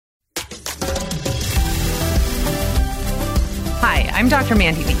I'm Dr.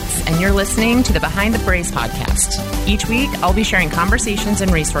 Mandy Leeds, and you're listening to the Behind the Brace podcast. Each week, I'll be sharing conversations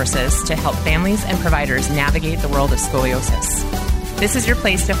and resources to help families and providers navigate the world of scoliosis. This is your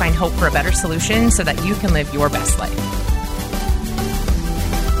place to find hope for a better solution so that you can live your best life.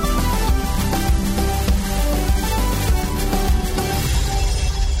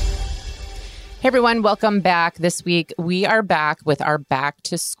 Hey everyone, welcome back. This week, we are back with our back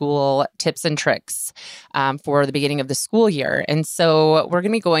to school tips and tricks for the beginning of the school year. And so we're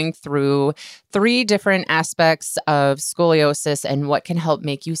going to be going through 3 different aspects of scoliosis and what can help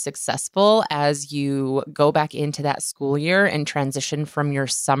make you successful as you go back into that school year and transition from your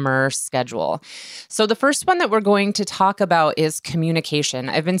summer schedule. So the first one that we're going to talk about is communication.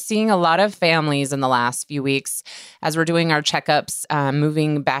 I've been seeing a lot of families in the last few weeks as we're doing our checkups,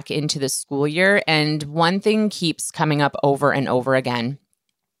 moving back into the school year. And one thing keeps coming up over and over again.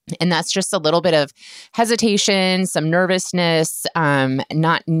 And that's just a little bit of hesitation, some nervousness,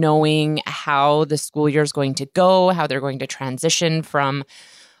 not knowing how the school year is going to go, how they're going to transition from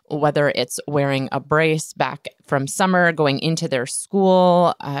whether it's wearing a brace back from summer, going into their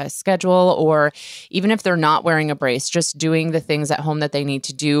school schedule, or even if they're not wearing a brace, just doing the things at home that they need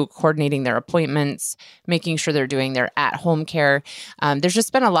to do, coordinating their appointments, making sure they're doing their at-home care. There's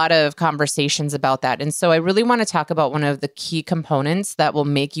just been a lot of conversations about that. And so I really want to talk about one of the key components that will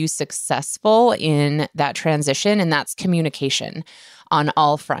make you successful in that transition, and that's communication on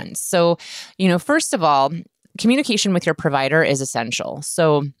all fronts. So, first of all, communication with your provider is essential.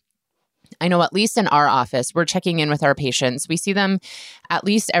 So I know at least in our office, we're checking in with our patients. We see them at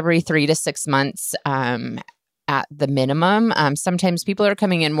least every 3 to 6 months at the minimum. Sometimes people are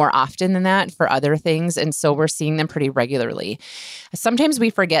coming in more often than that for other things. And so we're seeing them pretty regularly. Sometimes we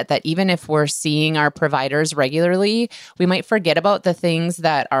forget that even if we're seeing our providers regularly, we might forget about the things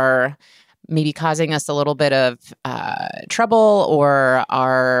that are maybe causing us a little bit of trouble or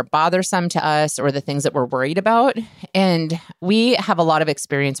are bothersome to us, or the things that we're worried about. And we have a lot of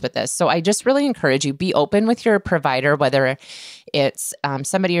experience with this. So I just really encourage you, be open with your provider, whether it's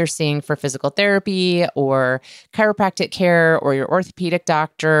somebody you're seeing for physical therapy or chiropractic care, or your orthopedic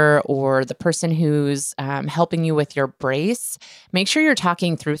doctor, or the person who's helping you with your brace. Make sure you're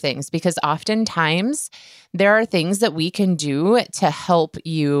talking through things, because oftentimes there are things that we can do to help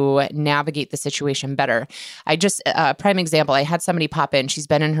you navigate the situation better. Prime example, I had somebody pop in. She's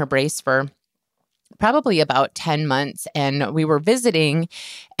been in her brace for probably about 10 months, and we were visiting,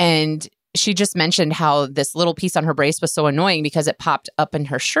 and she just mentioned how this little piece on her brace was so annoying because it popped up in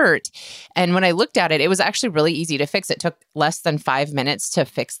her shirt. And when I looked at it, it was actually really easy to fix. It took less than 5 minutes to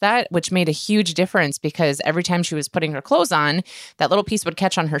fix that, which made a huge difference, because every time she was putting her clothes on, that little piece would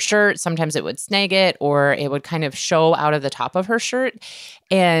catch on her shirt. Sometimes it would snag it, or it would kind of show out of the top of her shirt.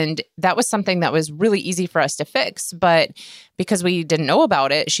 And that was something that was really easy for us to fix. But because we didn't know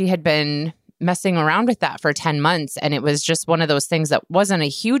about it, she had been messing around with that for 10 months. And it was just one of those things that wasn't a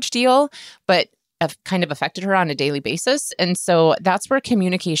huge deal, but kind of affected her on a daily basis. And so that's where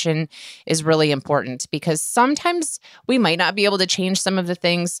communication is really important, because sometimes we might not be able to change some of the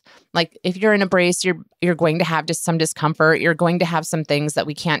things. Like if you're in a brace, you're going to have just some discomfort. You're going to have some things that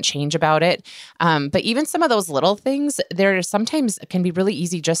we can't change about it. But even some of those little things, there sometimes can be really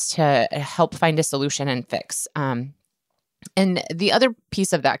easy just to help find a solution and fix. And the other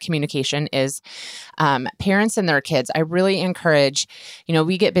piece of that communication is parents and their kids. I really encourage,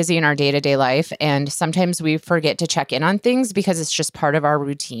 we get busy in our day-to-day life, and sometimes we forget to check in on things because it's just part of our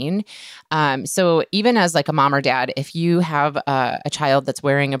routine. So even as like a mom or dad, if you have a child that's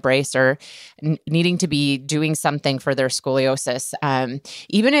wearing a brace or needing to be doing something for their scoliosis,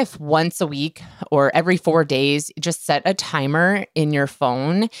 even if once a week or every 4 days, just set a timer in your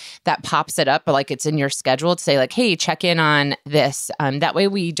phone that pops it up, like it's in your schedule to say like, hey, check in on this. That way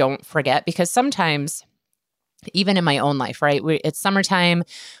we don't forget, because sometimes even in my own life, right? It's summertime.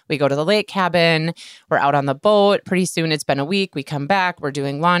 We go to the lake cabin. We're out on the boat. Pretty soon it's been a week. We come back. We're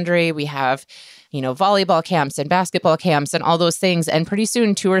doing laundry. We have, volleyball camps and basketball camps and all those things. And pretty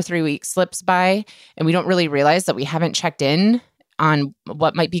soon 2 or 3 weeks slips by, and we don't really realize that we haven't checked in on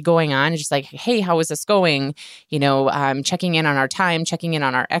what might be going on. It's just like, hey, how is this going? Checking in on our time, checking in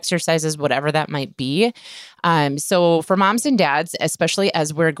on our exercises, whatever that might be. So for moms and dads, especially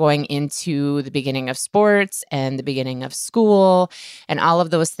as we're going into the beginning of sports and the beginning of school and all of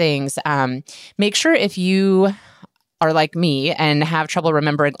those things, make sure if you are like me and have trouble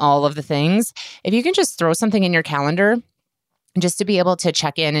remembering all of the things, if you can just throw something in your calendar just to be able to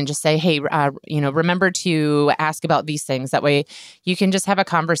check in and just say, hey, remember to ask about these things. That way you can just have a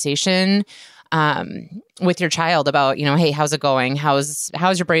conversation with your child about, hey, how's it going? How's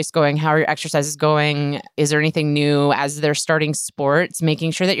your brace going? How are your exercises going? Is there anything new as they're starting sports?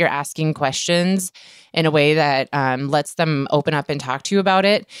 Making sure that you're asking questions in a way that lets them open up and talk to you about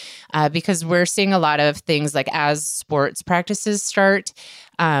it. Because we're seeing a lot of things like as sports practices start,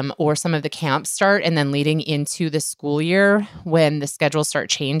 or some of the camps start, and then leading into the school year when the schedules start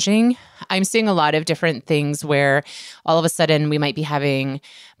changing, I'm seeing a lot of different things where all of a sudden we might be having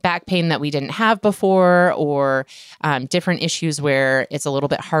back pain that we didn't have before, or different issues where it's a little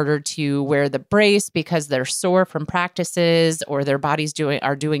bit harder to wear the brace because they're sore from practices, or their bodies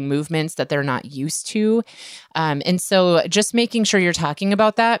are doing movements that they're not used to. And so just making sure you're talking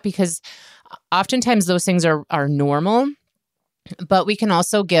about that, because oftentimes those things are normal. But we can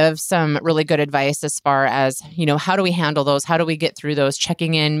also give some really good advice as far as, how do we handle those? How do we get through those?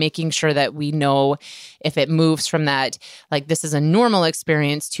 Checking in, making sure that we know if it moves from that, like this is a normal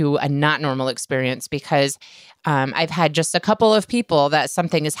experience to a not normal experience. Because I've had just a couple of people that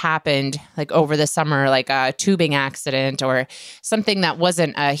something has happened like over the summer, like a tubing accident or something that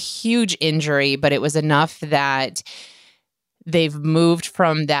wasn't a huge injury, but it was enough that they've moved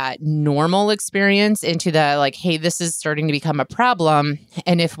from that normal experience into the like, hey, this is starting to become a problem.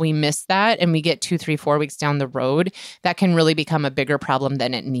 And if we miss that and we get 2, 3, 4 weeks down the road, that can really become a bigger problem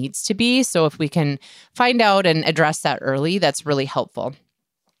than it needs to be. So if we can find out and address that early, that's really helpful.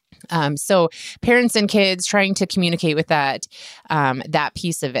 So parents and kids trying to communicate with that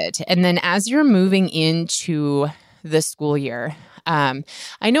piece of it. And then as you're moving into the school year,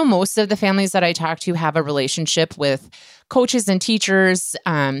 I know most of the families that I talk to have a relationship with coaches and teachers.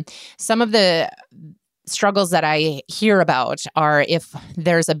 Some of the struggles that I hear about are if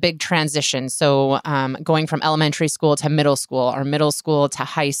there's a big transition. So going from elementary school to middle school, or middle school to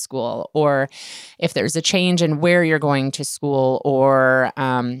high school, or if there's a change in where you're going to school, or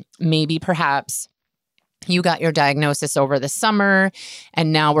maybe perhaps you got your diagnosis over the summer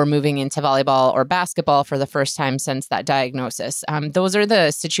and now we're moving into volleyball or basketball for the first time since that diagnosis. Those are the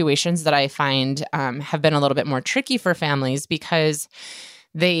situations that I find have been a little bit more tricky for families, because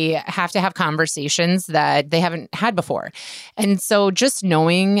they have to have conversations that they haven't had before. And so just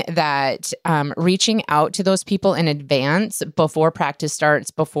knowing that reaching out to those people in advance before practice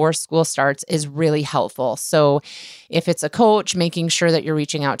starts, before school starts, is really helpful. So if it's a coach, making sure that you're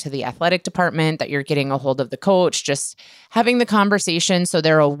reaching out to the athletic department, that you're getting a hold of the coach, just having the conversation so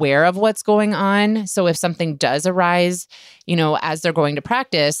they're aware of what's going on. So if something does arise, as they're going to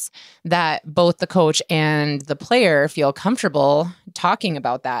practice, that both the coach and the player feel comfortable talking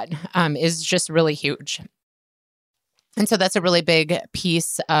about that is just really huge. And so that's a really big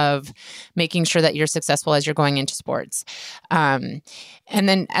piece of making sure that you're successful as you're going into sports. And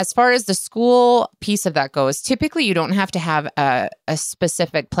then as far as the school piece of that goes, typically you don't have to have a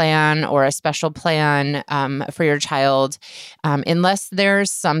specific plan or a special plan for your child unless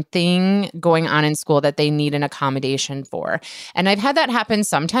there's something going on in school that they need an accommodation for. And I've had that happen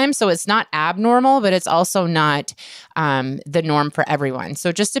sometimes. So it's not abnormal, but it's also not the norm for everyone. So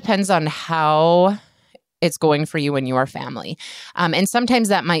it just depends on how it's going for you and your family. And sometimes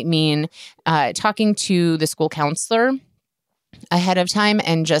that might mean talking to the school counselor ahead of time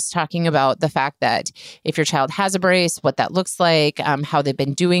and just talking about the fact that if your child has a brace, what that looks like, how they've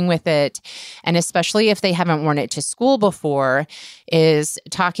been doing with it. And especially if they haven't worn it to school before, is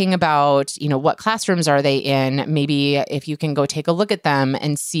talking about, what classrooms are they in? Maybe if you can go take a look at them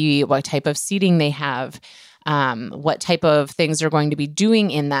and see what type of seating they have, what type of things they're going to be doing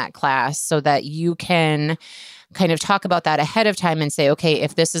in that class, so that you can kind of talk about that ahead of time and say, okay,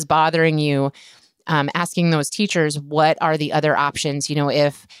 if this is bothering you, asking those teachers, what are the other options?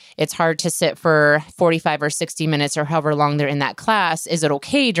 If it's hard to sit for 45 or 60 minutes or however long they're in that class, is it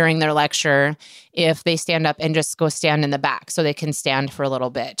okay during their lecture if they stand up and just go stand in the back so they can stand for a little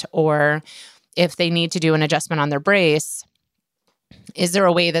bit? Or if they need to do an adjustment on their brace, is there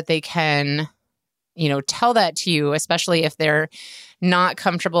a way that they can tell that to you, especially if they're not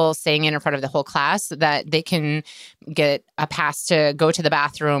comfortable saying it in front of the whole class, that they can get a pass to go to the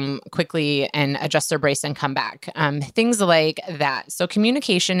bathroom quickly and adjust their brace and come back. Things like that. So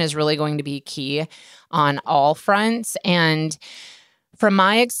communication is really going to be key on all fronts. And from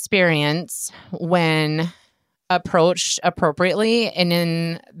my experience, when approached appropriately and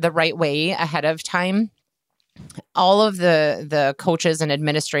in the right way ahead of time, all of the coaches and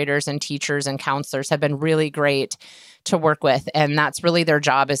administrators and teachers and counselors have been really great to work with. And that's really their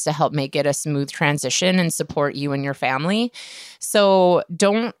job, is to help make it a smooth transition and support you and your family. So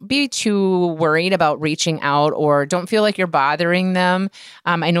don't be too worried about reaching out, or don't feel like you're bothering them.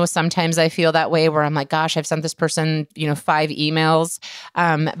 I know sometimes I feel that way where I'm like, gosh, I've sent this person, 5 emails.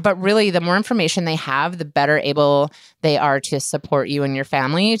 But really, the more information they have, the better able they are to support you and your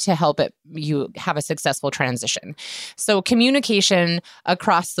family to help you have a successful transition. So communication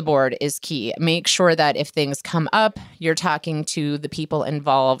across the board is key. Make sure that if things come up, you're talking to the people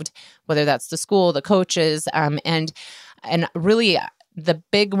involved, whether that's the school, the coaches, and really the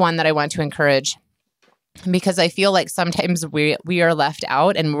big one that I want to encourage, because I feel like sometimes we are left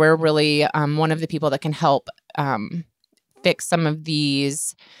out, and we're really one of the people that can help fix some of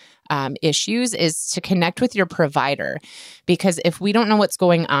these issues, is to connect with your provider. Because if we don't know what's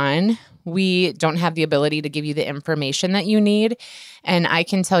going on, we don't have the ability to give you the information that you need. And I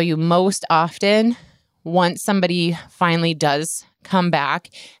can tell you, most often, once somebody finally does come back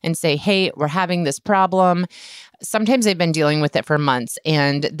and say, hey, we're having this problem, sometimes they've been dealing with it for months,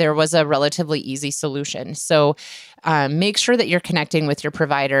 and there was a relatively easy solution. So make sure that you're connecting with your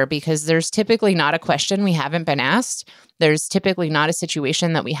provider, because there's typically not a question we haven't been asked. There's typically not a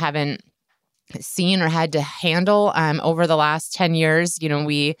situation that we haven't seen or had to handle over the last 10 years.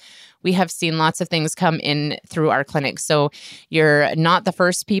 We have seen lots of things come in through our clinic. So you're not the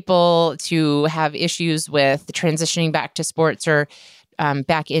first people to have issues with transitioning back to sports, or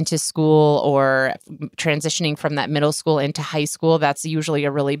back into school, or transitioning from that middle school into high school. That's usually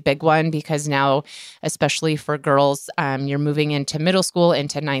a really big one, because now, especially for girls, you're moving into middle school,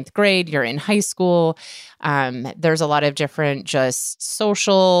 into 9th grade, you're in high school. There's a lot of different just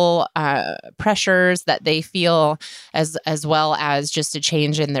social pressures that they feel, as well as just a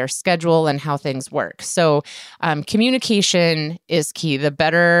change in their schedule and how things work. So communication is key. The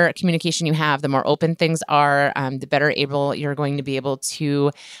better communication you have, the more open things are, the better you're going to be able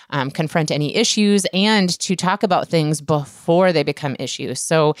to confront any issues and to talk about things before they become issues.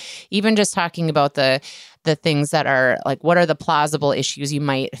 So even just talking about the things that are like, what are the plausible issues you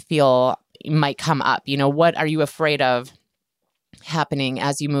might feel might come up? What are you afraid of happening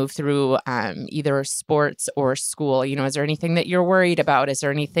as you move through either sports or school? Is there anything that you're worried about? Is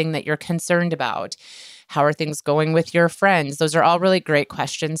there anything that you're concerned about? How are things going with your friends? Those are all really great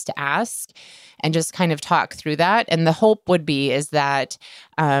questions to ask, and just kind of talk through that. And the hope would be is that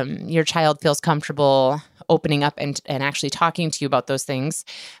your child feels comfortable opening up and actually talking to you about those things.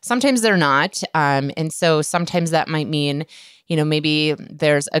 Sometimes they're not. And so sometimes that might mean, maybe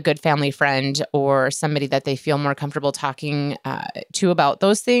there's a good family friend or somebody that they feel more comfortable talking to about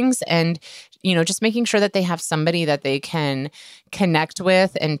those things. And, just making sure that they have somebody that they can connect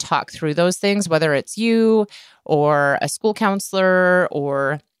with and talk through those things, whether it's you or a school counselor,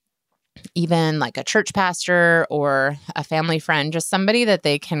 or even like a church pastor or a family friend, just somebody that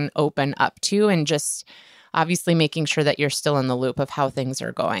they can open up to, and just obviously making sure that you're still in the loop of how things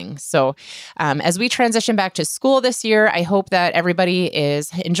are going. So as we transition back to school this year, I hope that everybody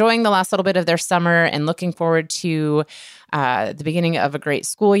is enjoying the last little bit of their summer and looking forward to the beginning of a great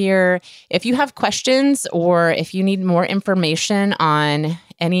school year. If you have questions, or if you need more information on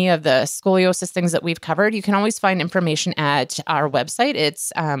any of the scoliosis things that we've covered, you can always find information at our website.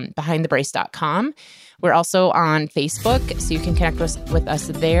 It's behindthebrace.com. We're also on Facebook, so you can connect with us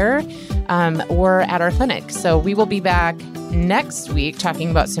there, or at our clinic. So we will be back next week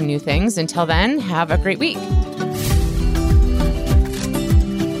talking about some new things. Until then, have a great week.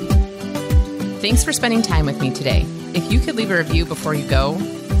 Thanks for spending time with me today. If you could leave a review before you go,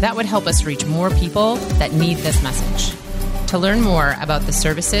 that would help us reach more people that need this message. To learn more about the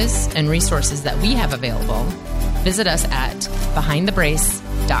services and resources that we have available, visit us at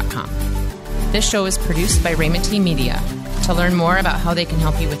behindthebrace.com. This show is produced by Rhema Team Media. To learn more about how they can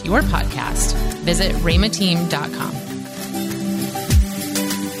help you with your podcast, visit rhemateam.com.